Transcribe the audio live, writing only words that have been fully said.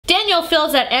also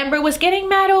feels that Amber was getting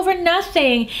mad over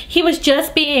nothing. He was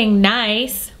just being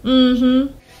nice.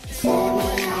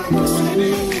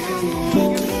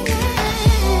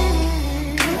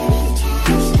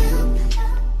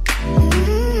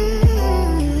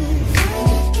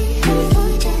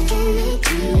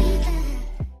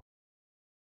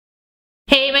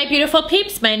 Hey my beautiful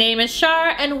peeps, my name is Char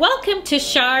and welcome to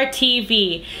Char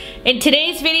TV. In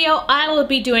today's video, I will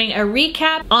be doing a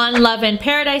recap on Love in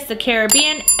Paradise, the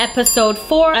Caribbean, episode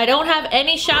 4. I don't have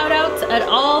any shout outs at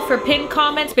all for pinned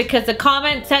comments because the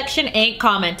comment section ain't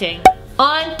commenting.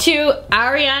 On to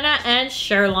Aryanna and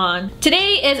Sherlon.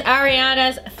 Today is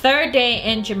Aryanna's third day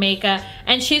in Jamaica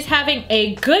and she's having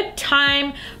a good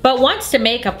time but wants to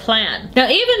make a plan. Now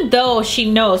even though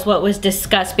she knows what was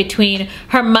discussed between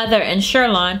her mother and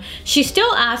Sherlon, she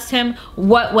still asked him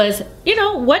what was,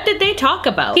 what did they talk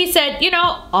about? He said,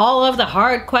 all of the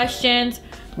hard questions,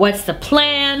 what's the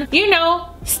plan,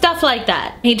 stuff like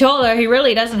that. He told her he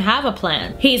really doesn't have a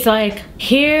plan. He's like,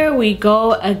 here we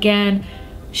go again.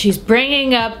 She's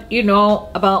bringing up,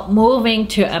 about moving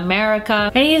to America.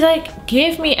 And he's like,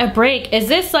 give me a break. Is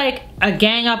this like a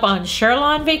gang up on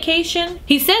Sherlon vacation?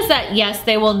 He says that yes,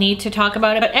 they will need to talk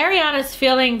about it, but Aryanna's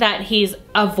feeling that he's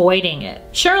avoiding it.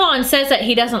 Sherlon says that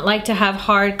he doesn't like to have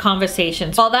hard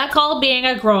conversations. Well, that's called being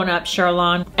a grown-up,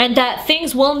 Sherlon. And that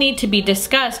things will need to be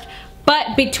discussed,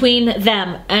 but between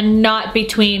them and not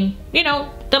between,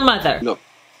 the mother. Look,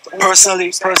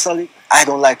 personally, I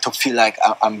don't like to feel like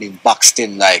I'm being boxed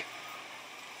in. Like,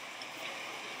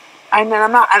 I'm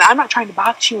not trying to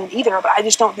box you in either, but I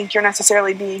just don't think you're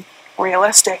necessarily being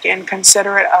realistic and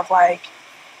considerate of like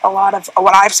a lot of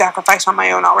what I've sacrificed on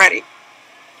my own already.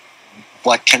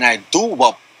 What can I do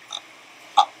about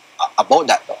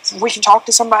that though? We can talk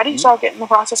to somebody, start getting the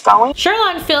process going.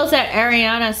 Sherlon feels that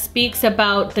Aryanna speaks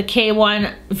about the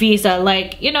K1 visa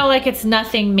like it's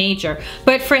nothing major.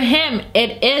 But for him,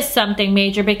 it is something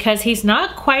major because he's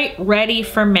not quite ready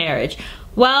for marriage.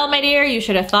 Well, my dear, you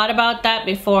should have thought about that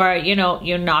before, you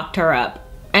knocked her up.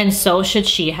 And so should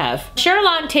she have.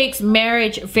 Sherlon takes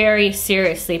marriage very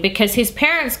seriously because his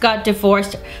parents got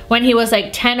divorced when he was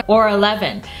like 10 or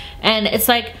 11. And it's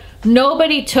like,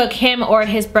 nobody took him or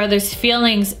his brother's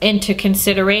feelings into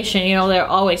consideration. They're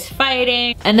always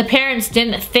fighting and the parents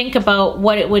didn't think about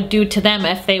what it would do to them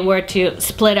if they were to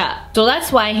split up. So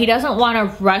that's why he doesn't want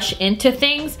to rush into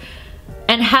things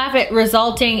and have it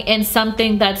resulting in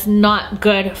something that's not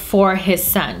good for his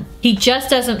son. He just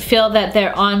doesn't feel that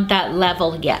they're on that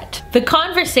level yet. The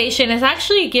conversation is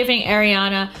actually giving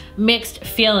Aryanna mixed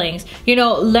feelings,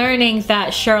 learning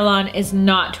that Sherlon is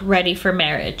not ready for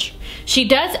marriage. She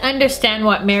does understand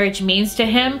what marriage means to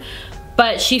him,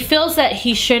 but she feels that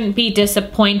he shouldn't be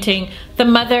disappointing the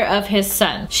mother of his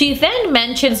son. She then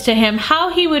mentions to him how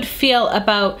he would feel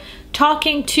about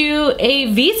talking to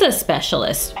a visa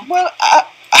specialist. Well, I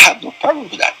have no problem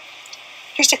with that.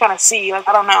 Just to kind of see, I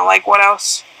don't know, what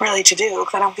else really to do,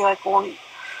 because I don't feel like we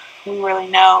really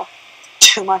know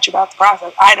too much about the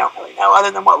process. I don't really know,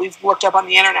 other than what we've looked up on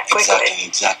the internet quickly.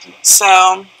 Exactly.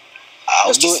 So,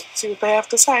 I'll do it. See what they have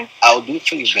to say. I'll do it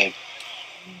for you, babe.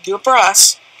 Do it for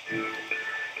us.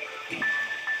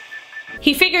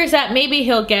 He figures that maybe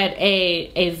he'll get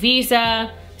a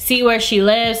visa, see where she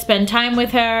lives, spend time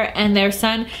with her and their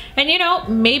son, and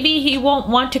maybe he won't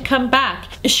want to come back.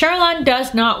 Sherlon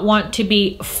does not want to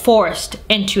be forced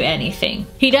into anything.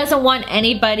 He doesn't want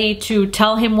anybody to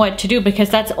tell him what to do because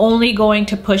that's only going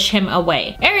to push him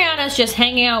away. Aryanna's just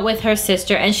hanging out with her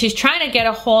sister and she's trying to get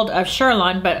a hold of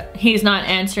Sherlon, but he's not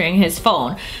answering his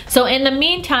phone. So in the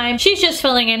meantime, she's just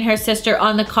filling in her sister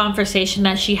on the conversation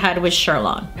that she had with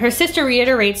Sherlon. Her sister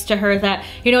reiterates to her that,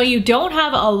 you don't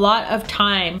have a lot of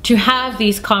time to have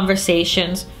these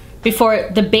conversations before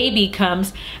the baby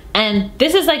comes, and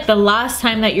this is like the last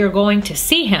time that you're going to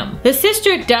see him. The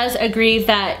sister does agree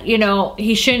that,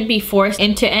 he shouldn't be forced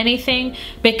into anything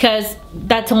because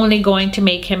that's only going to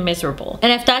make him miserable.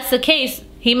 And if that's the case,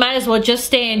 he might as well just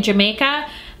stay in Jamaica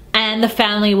and the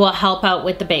family will help out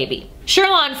with the baby.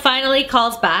 Sherlon finally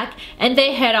calls back and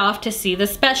they head off to see the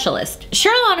specialist.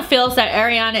 Sherlon feels that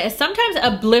Aryanna is sometimes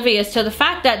oblivious to the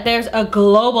fact that there's a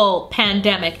global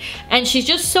pandemic and she's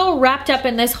just so wrapped up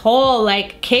in this whole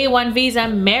K1 visa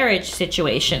marriage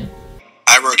situation.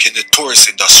 I work in the tourist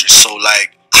industry, so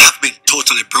I've been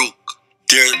totally broke.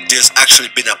 There's actually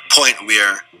been a point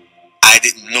where I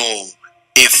didn't know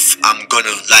if I'm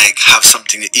gonna have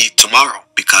something to eat tomorrow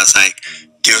because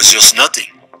there's just nothing.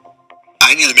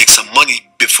 I need to make some money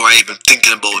before I even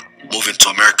thinking about moving to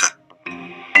America.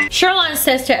 Sherlon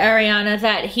says to Aryanna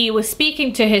that he was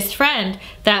speaking to his friend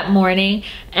that morning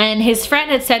and his friend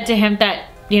had said to him that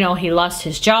you know, he lost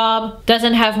his job,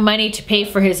 doesn't have money to pay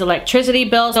for his electricity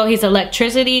bill, so his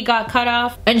electricity got cut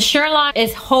off. And Sherlon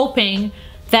is hoping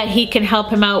that he can help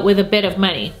him out with a bit of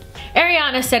money.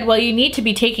 Aryanna said, well, you need to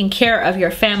be taking care of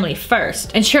your family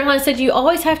first. And Sherlon said, you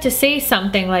always have to say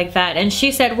something like that. And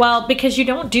she said, well, because you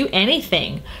don't do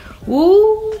anything.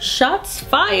 Ooh, shots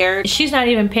fired. She's not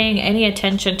even paying any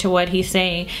attention to what he's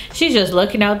saying. She's just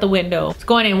looking out the window. It's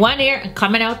going in one ear and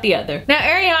coming out the other. Now,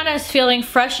 Aryanna is feeling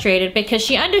frustrated because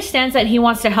she understands that he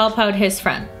wants to help out his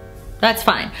friend. That's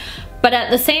fine. But at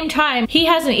the same time, he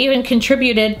hasn't even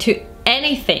contributed to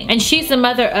anything. And she's the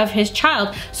mother of his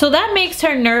child. So that makes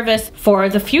her nervous for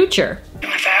the future. The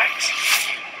facts.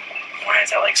 Why is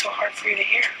that like so hard for you to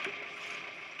hear?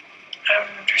 I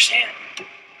don't understand.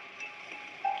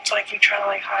 It's like you try to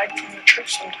like hide from the truth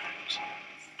sometimes.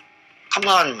 Come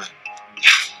on, man.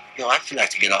 Yo, I feel like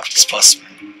to get off this bus,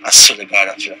 man. I swear to God,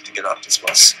 I feel like to get off this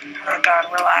bus. Oh God,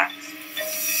 relax.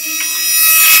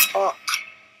 Fuck.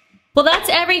 Well, that's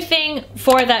everything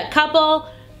for that couple.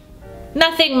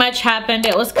 Nothing much happened.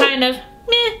 It was kind of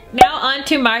meh. Now on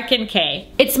to Mark and Kay.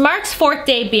 It's Mark's 4th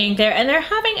day being there and they're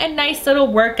having a nice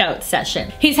little workout session.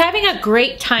 He's having a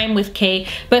great time with Kay,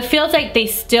 but feels like they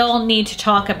still need to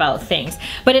talk about things.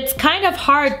 But it's kind of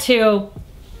hard to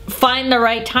find the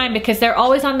right time because they're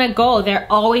always on the go. They're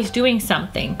always doing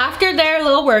something. After their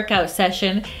little workout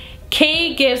session,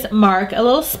 Kay gives Mark a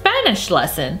little Spanish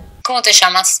lesson. ¿Cómo te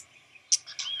llamas?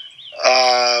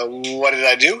 What did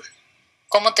I do?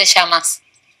 ¿Cómo te llamas?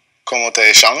 ¿Cómo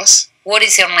te llamas? What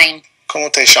is your name?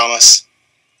 ¿Cómo te llamas?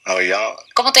 Oh, yeah.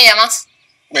 ¿Cómo te llamas?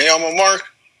 Me llamo Mark.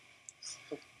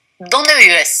 ¿Dónde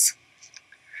vives?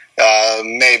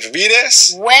 ¿Me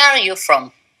vives? Where are you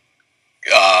from?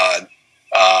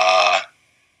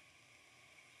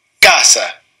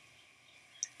 Casa.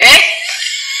 Eh?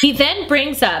 He then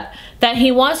brings up that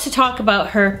he wants to talk about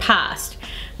her past,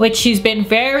 which she's been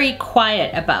very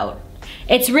quiet about.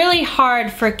 It's really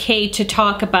hard for Kay to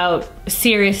talk about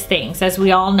serious things, as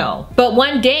we all know. But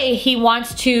one day he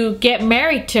wants to get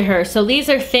married to her, so these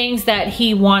are things that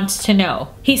he wants to know.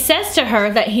 He says to her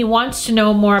that he wants to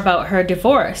know more about her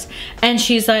divorce. And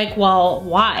she's like, well,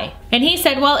 why? And he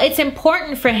said, well, it's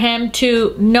important for him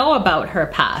to know about her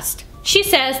past. She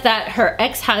says that her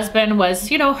ex-husband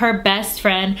was, you know, her best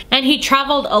friend, and he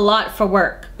traveled a lot for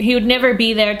work. He would never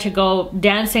be there to go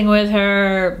dancing with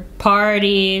her,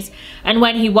 parties, and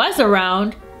when he was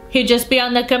around, he'd just be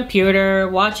on the computer,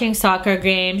 watching soccer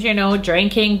games, you know,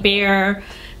 drinking beer.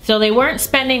 So they weren't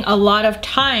spending a lot of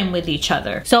time with each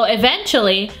other. So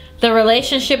eventually, the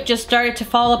relationship just started to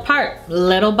fall apart,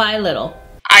 little by little.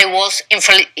 I was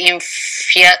infidelity?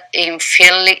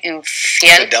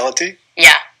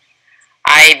 Yeah.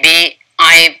 I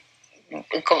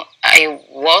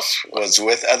Was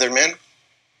with other men?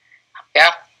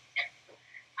 Yeah.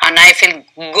 And I feel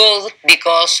good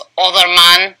because other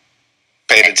man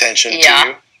Paid attention to yeah.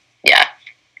 you? Yeah.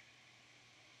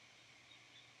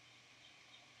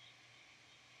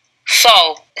 So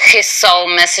he saw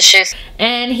messages.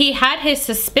 And he had his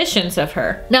suspicions of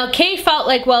her. Now Kay felt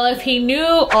like, well, if he knew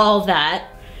all that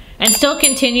and still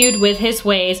continued with his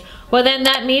ways, well then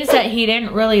that means that he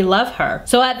didn't really love her.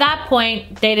 So at that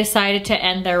point, they decided to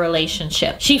end their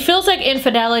relationship. She feels like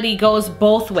infidelity goes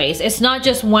both ways. It's not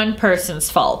just one person's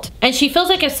fault. And she feels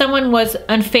like if someone was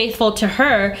unfaithful to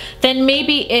her, then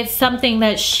maybe it's something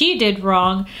that she did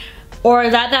wrong, or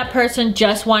that that person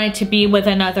just wanted to be with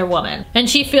another woman. And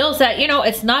she feels that, you know,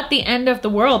 it's not the end of the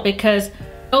world because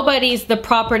nobody's the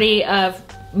property of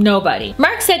nobody.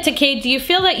 Mark said to Kay, do you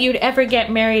feel that you'd ever get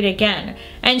married again?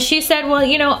 And she said, well,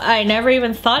 you know, I never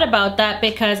even thought about that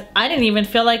because I didn't even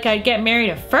feel like I'd get married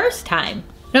a first time.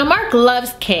 Now Mark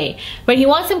loves Kay, but he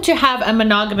wants him to have a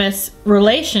monogamous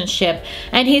relationship,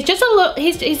 and he's just a little,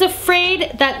 he's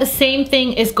afraid that the same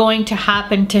thing is going to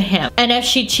happen to him. And if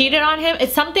she cheated on him,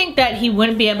 it's something that he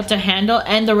wouldn't be able to handle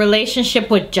and the relationship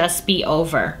would just be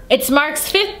over. It's Mark's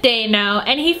 5th day now,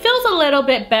 and he feels a little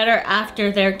bit better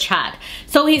after their chat.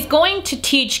 So he's going to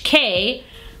teach Kay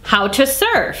how to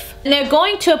surf. And they're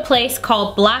going to a place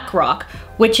called Black Rock,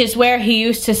 which is where he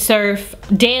used to surf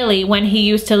daily when he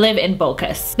used to live in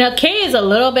Bocas. Now Kay is a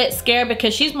little bit scared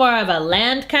because she's more of a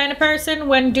land kind of person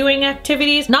when doing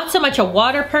activities, not so much a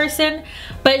water person,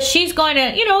 but she's going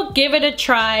to, you know, give it a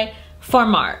try for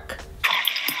Mark.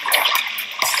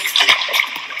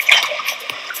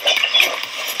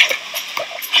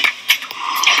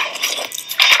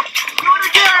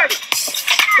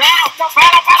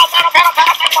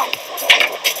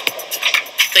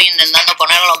 Estoy intentando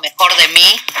poner lo mejor de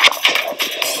mí.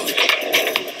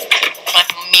 No es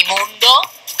mi mundo,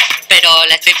 pero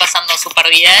la estoy pasando súper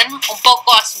bien. Un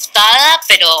poco asustada,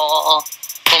 pero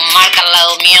Mark al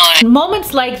lado mío.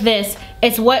 Moments like this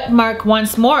is what Mark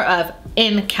wants more of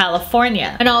in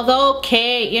California. And although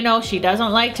Kay, you know, she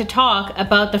doesn't like to talk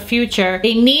about the future,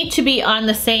 they need to be on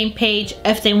the same page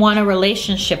if they want a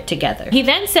relationship together. He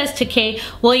then says to Kay,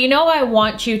 well, you know, I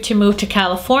want you to move to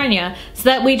California so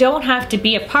that we don't have to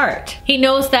be apart. He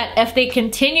knows that if they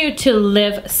continue to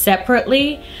live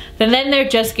separately, then they're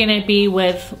just gonna be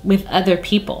with other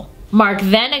people. Mark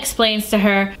then explains to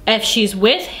her if she's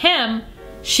with him,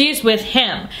 she's with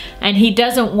him, and he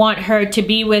doesn't want her to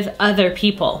be with other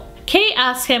people. Kay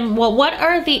asks him, well, what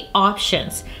are the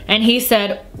options? And he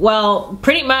said, well,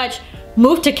 pretty much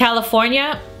move to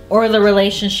California or the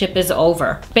relationship is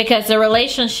over. Because the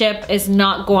relationship is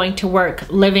not going to work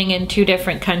living in two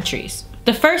different countries.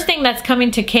 The first thing that's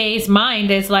coming to Kay's mind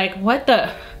is like, what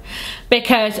the?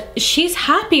 Because she's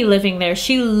happy living there.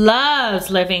 She loves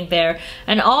living there.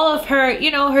 And all of her,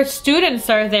 you know, her students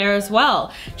are there as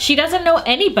well. She doesn't know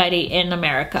anybody in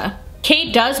America.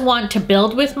 Kay does want to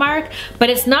build with Mark, but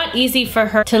it's not easy for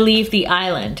her to leave the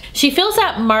island. She feels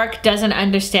that Mark doesn't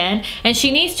understand and she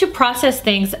needs to process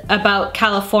things about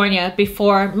California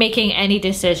before making any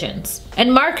decisions.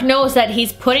 And Mark knows that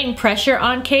he's putting pressure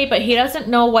on Kay, but he doesn't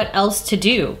know what else to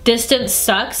do. Distance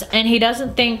sucks and he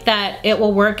doesn't think that it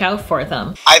will work out for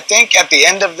them. I think at the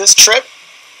end of this trip,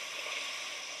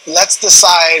 let's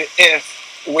decide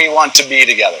if we want to be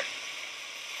together.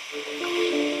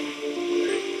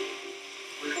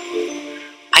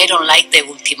 I don't like the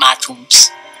ultimatums.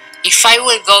 If I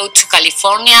will go to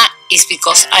California, it's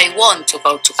because I want to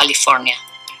go to California.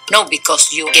 No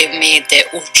because you gave me the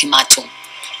ultimatum.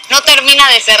 No termina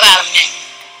de cerrarme.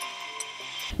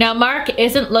 Now Mark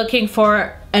isn't looking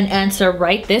for an answer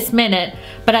right this minute,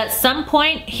 but at some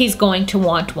point he's going to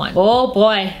want one. Oh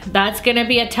boy, that's gonna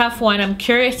be a tough one. I'm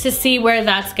curious to see where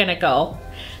that's gonna go.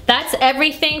 That's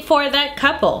everything for that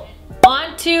couple.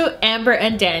 On to Amber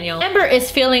and Daniel. Amber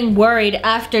is feeling worried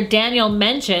after Daniel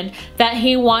mentioned that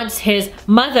he wants his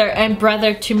mother and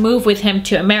brother to move with him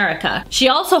to America. She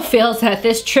also feels that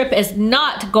this trip is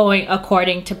not going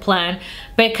according to plan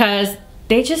because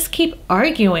they just keep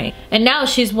arguing. And now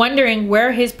she's wondering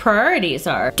where his priorities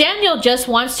are. Daniel just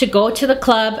wants to go to the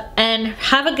club and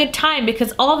have a good time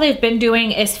because all they've been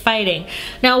doing is fighting.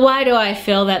 Now, why do I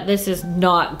feel that this is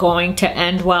not going to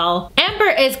end well? Amber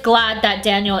is glad that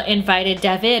Daniel invited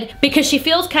David because she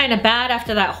feels kind of bad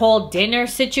after that whole dinner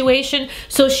situation,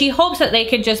 so she hopes that they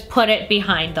can just put it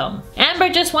behind them. Amber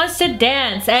just wants to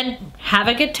dance and have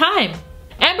a good time.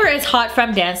 Amber is hot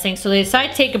from dancing, so they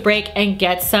decide to take a break and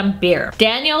get some beer.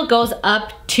 Daniel goes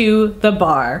up to the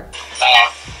bar.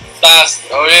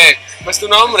 Oye, ¿cómo es tu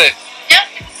nombre?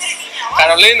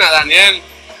 Carolina, Daniel.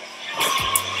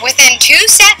 Within 2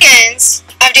 seconds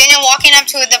of Daniel walking up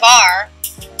to the bar,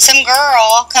 some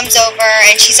girl comes over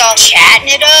and she's all chatting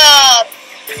it up.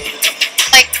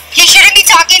 Like, he shouldn't be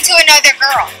talking to another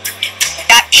girl.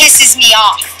 That pisses me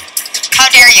off. How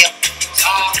dare you?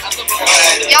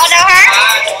 Y'all know her?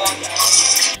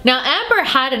 Now Amber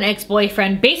had an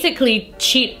ex-boyfriend basically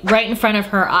cheat right in front of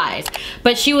her eyes,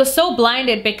 but she was so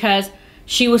blinded because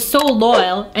she was so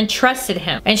loyal and trusted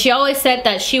him, and she always said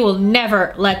that she will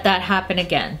never let that happen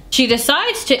again. She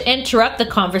decides to interrupt the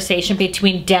conversation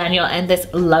between Daniel and this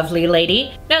lovely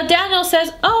lady. Now Daniel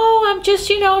says, oh, I'm just,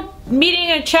 you know,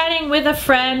 meeting and chatting with a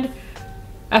friend.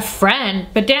 A friend?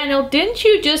 But Daniel, didn't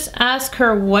you just ask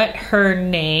her what her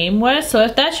name was? So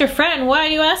if that's your friend, why are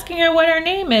you asking her what her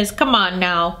name is? Come on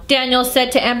now. Daniel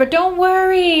said to Amber, don't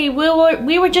worry,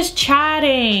 we were just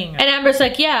chatting. And Amber's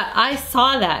like, yeah, I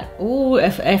saw that. Ooh,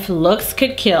 if looks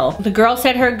could kill. The girl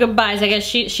said her goodbyes. I guess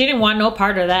she didn't want no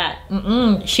part of that.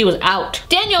 She was out.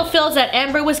 Daniel feels that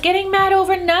Amber was getting mad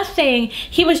over nothing.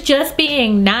 He was just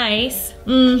being nice.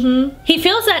 He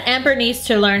feels that Amber needs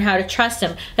to learn how to trust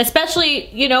him, especially,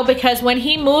 you know, because when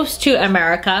he moves to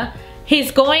America,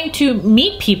 he's going to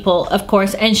meet people, of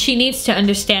course, and she needs to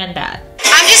understand that.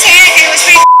 I'm just saying, it was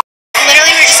pretty.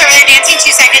 Literally, we were just over there dancing 2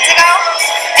 seconds ago,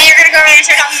 and you're gonna go over there and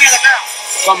start talking to another girl.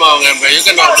 Come on, Amber, you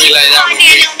cannot be like that with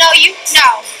me. No,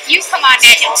 you come on,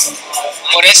 Daniel.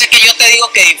 Por eso es que yo te digo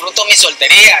que disfruto mi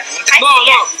soltería. No.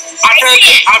 After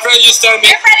you tell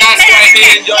me that's why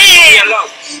he enjoys to be alone.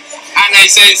 And I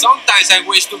say sometimes I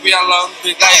wish to be alone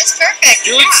because That's perfect.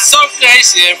 you're so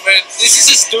crazy, Amber. This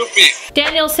is stupid.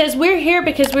 Daniel says, we're here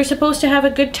because we're supposed to have a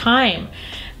good time.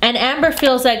 And Amber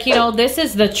feels like, you know, this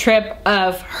is the trip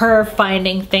of her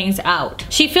finding things out.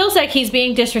 She feels like he's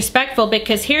being disrespectful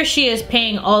because here she is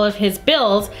paying all of his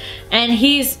bills and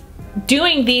he's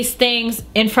doing these things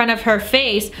in front of her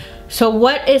face. So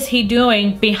what is he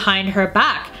doing behind her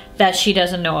back? that she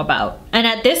doesn't know about. And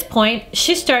at this point,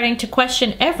 she's starting to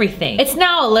question everything. It's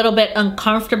now a little bit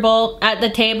uncomfortable at the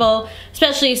table,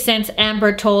 especially since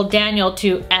Amber told Daniel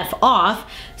to F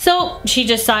off. So she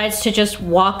decides to just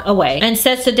walk away and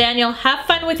says to Daniel, have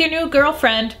fun with your new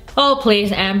girlfriend. Oh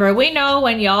please Amber, we know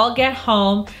when y'all get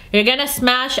home, you're gonna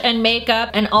smash and make up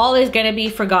and all is gonna be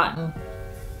forgotten.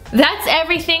 That's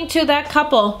everything to that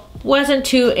couple. Wasn't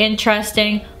too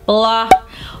interesting, blah.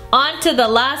 On to the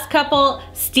last couple,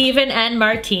 Steven and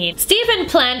Martine. Steven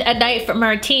planned a night for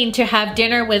Martine to have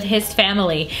dinner with his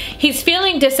family. He's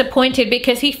feeling disappointed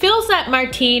because he feels that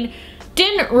Martine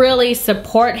didn't really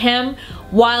support him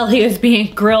while he was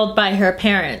being grilled by her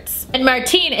parents. And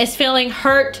Martine is feeling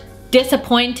hurt,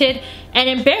 disappointed, and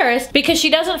embarrassed because she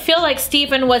doesn't feel like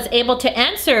Steven was able to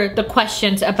answer the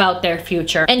questions about their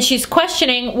future. And she's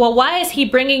questioning, well, why is he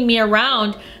bringing me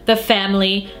around the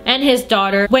family and his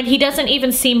daughter when he doesn't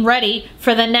even seem ready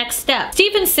for the next step?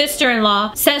 Steven's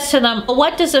sister-in-law says to them,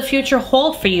 what does the future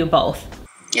hold for you both?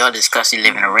 Y'all discussing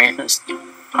living arrangements,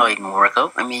 how it can work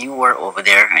out. I mean, you work over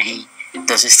there and he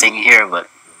does his thing here, but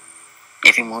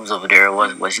if he moves over there,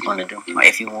 what's he gonna do? Or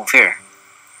if you move here?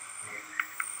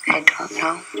 I don't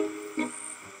know.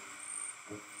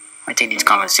 I think these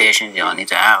conversations y'all need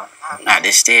to have at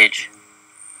this stage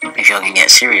if y'all can get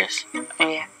serious.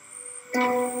 Yeah.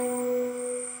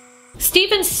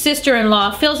 Steven's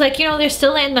sister-in-law feels like, you know, they're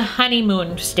still in the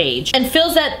honeymoon stage and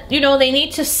feels that, you know, they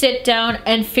need to sit down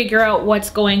and figure out what's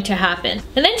going to happen.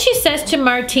 And then she says to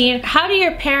Martine, how do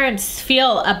your parents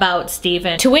feel about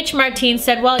Steven? To which Martine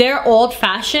said, well, they're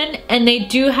old-fashioned and they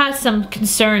do have some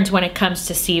concerns when it comes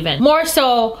to Steven. More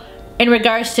so in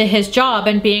regards to his job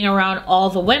and being around all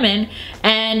the women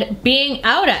and being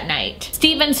out at night.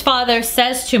 Steven's father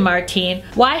says to Martine,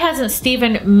 why hasn't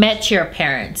Steven met your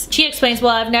parents? She explains,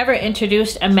 well, I've never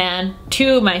introduced a man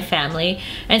to my family,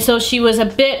 and so she was a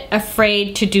bit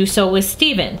afraid to do so with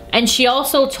Steven. And she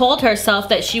also told herself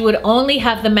that she would only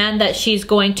have the man that she's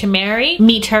going to marry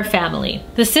meet her family.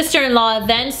 The sister-in-law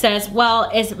then says,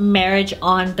 well, is marriage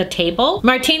on the table?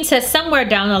 Martine says somewhere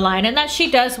down the line and that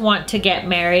she does want to get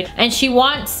married, and she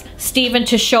wants Steven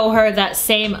to show her that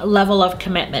same level of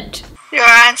commitment. Your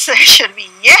answer should be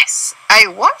yes, I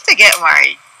want to get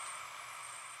married.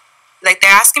 Like,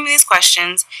 they're asking me these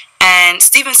questions and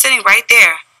Steven's sitting right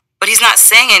there, but he's not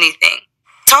saying anything.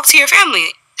 Talk to your family.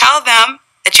 Tell them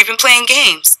that you've been playing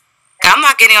games. I'm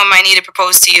not getting on my knee to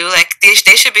propose to you. Like, they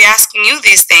should be asking you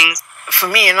these things. For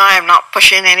me, you know, I'm not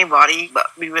pushing anybody, but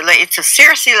we related to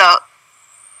seriously look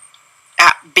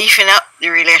at beefing up the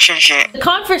relationship. The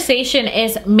conversation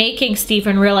is making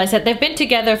Steven realize that they've been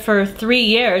together for 3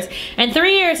 years, and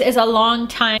 3 years is a long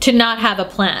time to not have a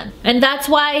plan. And that's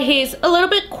why he's a little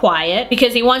bit quiet,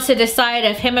 because he wants to decide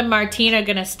if him and Martine are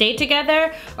gonna stay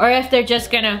together or if they're just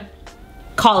gonna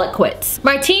call it quits.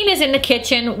 Martine is in the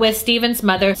kitchen with Steven's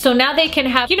mother, so now they can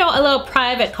have, you know, a little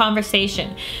private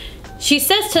conversation. She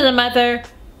says to the mother,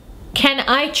 can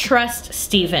I trust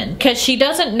Steven? Because she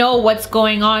doesn't know what's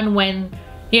going on when,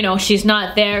 you know, she's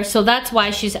not there, so that's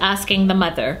why she's asking the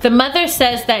mother. The mother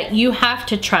says that you have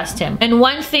to trust him. And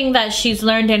one thing that she's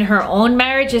learned in her own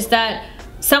marriage is that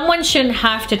someone shouldn't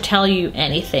have to tell you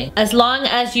anything. As long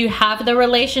as you have the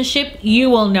relationship, you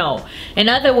will know. In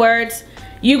other words,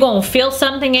 you gonna feel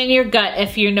something in your gut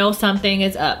if you know something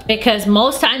is up. Because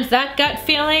most times that gut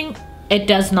feeling, it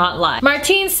does not lie.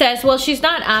 Martine says, well, she's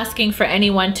not asking for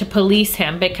anyone to police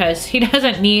him because he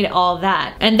doesn't need all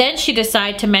that. And then she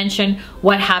decides to mention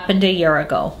what happened a year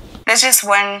ago. That's just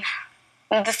when,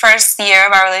 the first year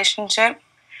of our relationship,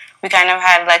 we kind of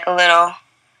had like a little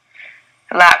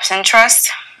lapse in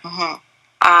trust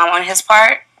on his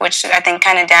part, which I think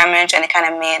kind of damaged, and it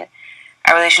kind of made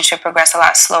our relationship progress a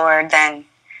lot slower than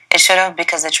it should have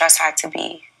because the trust had to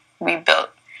be rebuilt.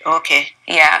 Okay.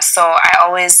 Yeah, so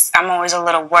I'm always a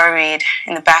little worried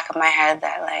in the back of my head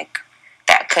that like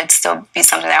that could still be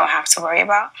something that I would have to worry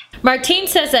about. Martine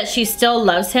says that she still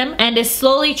loves him and is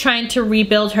slowly trying to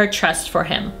rebuild her trust for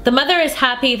him. The mother is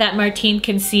happy that Martine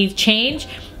can see change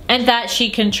and that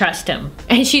she can trust him.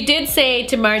 And she did say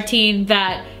to Martine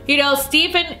that, you know,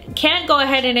 Steven can't go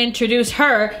ahead and introduce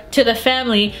her to the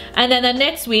family and then the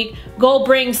next week go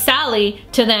bring Sally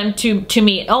to them to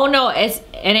meet. Oh no, it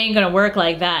ain't gonna work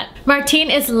like that.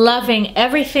 Martine is loving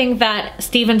everything that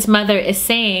Steven's mother is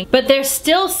saying, but there's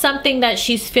still something that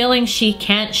she's feeling she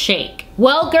can't shake.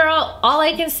 Well, girl, all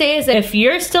I can say is if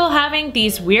you're still having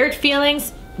these weird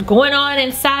feelings going on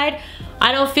inside,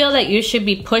 I don't feel that you should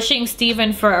be pushing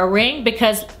Steven for a ring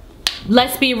because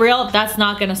let's be real, that's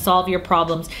not gonna solve your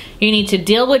problems. You need to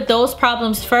deal with those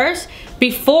problems first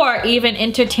before even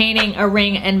entertaining a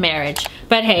ring and marriage.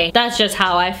 But hey, that's just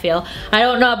how I feel. I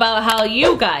don't know about how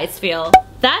you guys feel.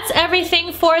 That's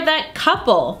everything for that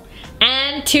couple.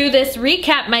 And to this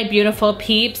recap, my beautiful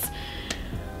peeps,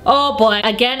 oh boy,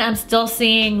 again, I'm still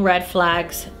seeing red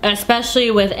flags,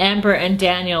 especially with Amber and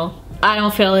Daniel. I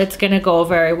don't feel it's gonna go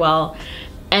very well.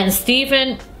 And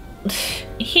Steven,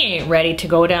 he ain't ready to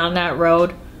go down that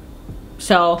road.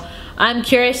 So I'm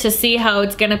curious to see how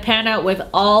it's gonna pan out with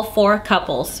all 4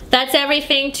 couples. That's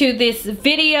everything to this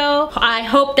video. I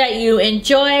hope that you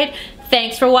enjoyed.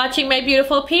 Thanks for watching, my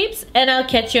beautiful peeps, and I'll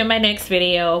catch you in my next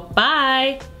video.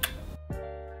 Bye!